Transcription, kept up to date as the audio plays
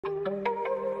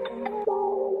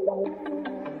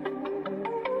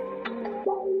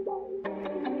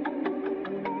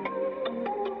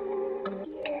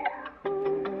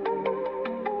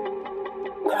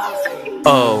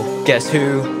Oh, guess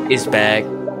who is back?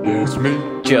 It's me.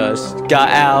 Just got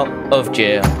out of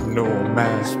jail. No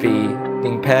mask.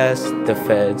 Speeding past the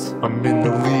feds. I'm in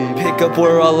the lead. Pick up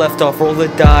where I left off, roll the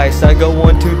dice. I go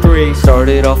 1, 2, 3.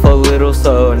 Started off a little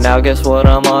slow, now guess what,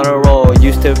 I'm on a roll.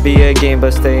 Used to be a game,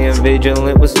 but staying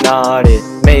vigilant was not it.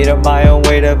 Made up my own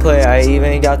way to play, I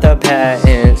even got the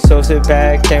patent. So sit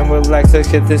back and relax,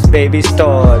 let's get this baby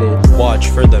started. Watch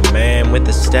for the man with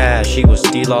the stash, he will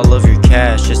steal all of your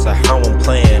cash. Just like how I'm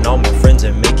playing all my friends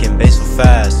and making bass so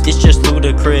fast. It's just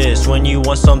ludicrous, when you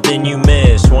want something you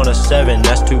miss. Want a 7,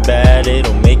 that's too bad,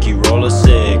 it'll make you roll a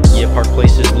 6. Yeah, Park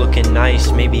Place is looking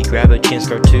nice, maybe grab a chance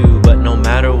or two. But no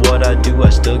matter what I do, I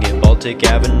still get Baltic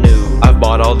Avenue. I've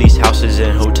bought all these houses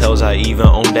and hotels, I even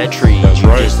own that tree. That's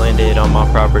right. Just landed on my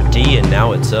property and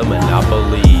now it's a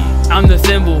monopoly. I'm the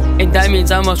thimble, and that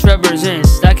means I must represent.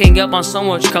 Stacking up on so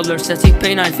much color, says he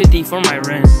pay $9.50 for my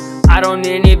rent. I don't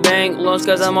need any bank loans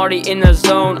cause I'm already in the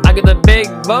zone. I get the big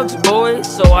bucks, boy,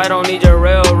 so I don't need your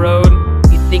railroad.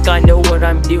 You think I know what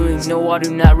I'm doing? No, I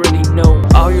do not really know.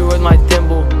 Out here with my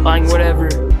thimble, buying whatever,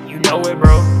 you know it,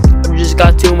 bro. I just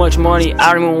got too much money,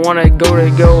 I don't even wanna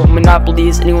go. Monopoly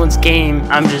is anyone's game,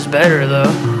 I'm just better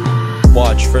though.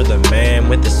 Watch for the man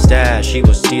with the stash, he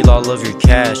will steal all of your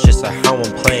cash. Just like how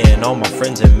I'm playing all my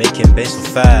friends and making bass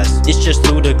so fast. It's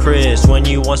just ludicrous, when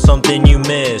you want something you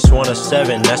miss. Want a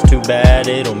 7, that's too bad,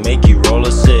 it'll make you roll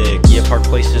a 6. Yeah, Park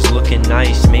Place is looking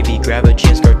nice, maybe grab a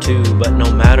chance or two. But no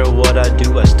matter what I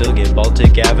do, I still get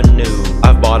Baltic Avenue.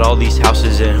 I've bought all these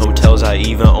houses and hotels, I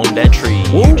even own that tree.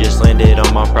 You just landed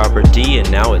on my property and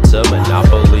now it's a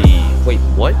monopoly. Wait,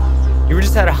 what? You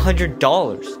just had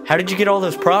 $100. How did you get all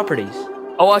those properties?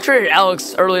 Oh, I traded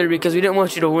Alex earlier because we didn't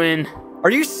want you to win. Are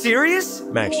you serious?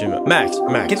 Max.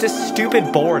 Get this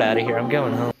stupid board out of here, I'm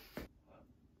going home.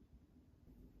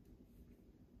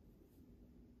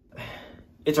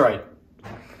 It's alright.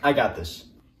 I got this.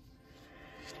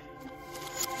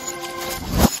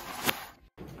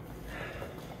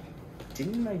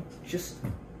 Didn't I just...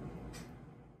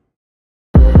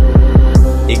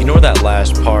 Ignore that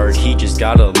last part, he just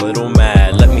got a little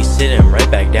mad. Let me sit him right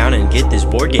back down and get this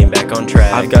board game back on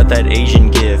track. I've got that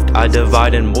Asian gift, I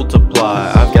divide and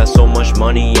multiply. I've got so much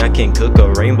money, I can cook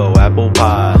a rainbow apple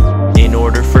pie. In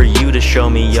order for you to show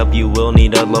me up, you will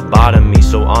need a lobotomy.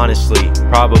 So honestly,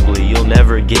 probably you'll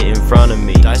never get in front of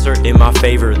me. Dice are in my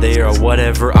favor, they are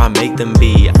whatever I make them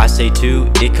be. I say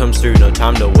 2, it comes through, no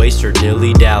time to waste or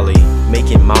dilly-dally.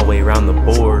 Making my way around the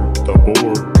board.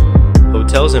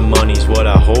 Hotels and money's what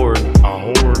I hoard.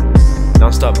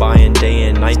 Non-stop buying day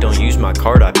and night, don't use my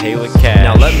card, I pay with cash.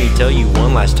 Now let me tell you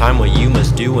one last time what you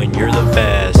must do when you're the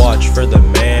best. Watch for the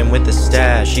man with the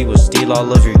stash, he will steal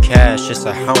all of your cash. Just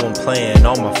like how I'm playing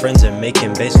all my friends and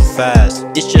making bass so fast.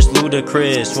 It's just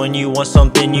ludicrous, when you want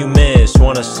something you miss.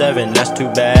 Want a 7, that's too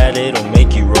bad, it'll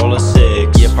make you roll a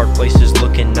 6. Yeah, Park Place is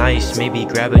looking nice, maybe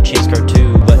grab a chance or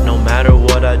two. But no matter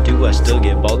what I do, I still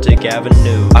get Baltic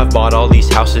Avenue. I've bought all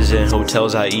these houses and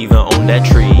hotels, I even own that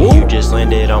tree. You just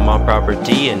landed on my property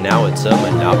and now it's a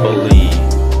monopoly.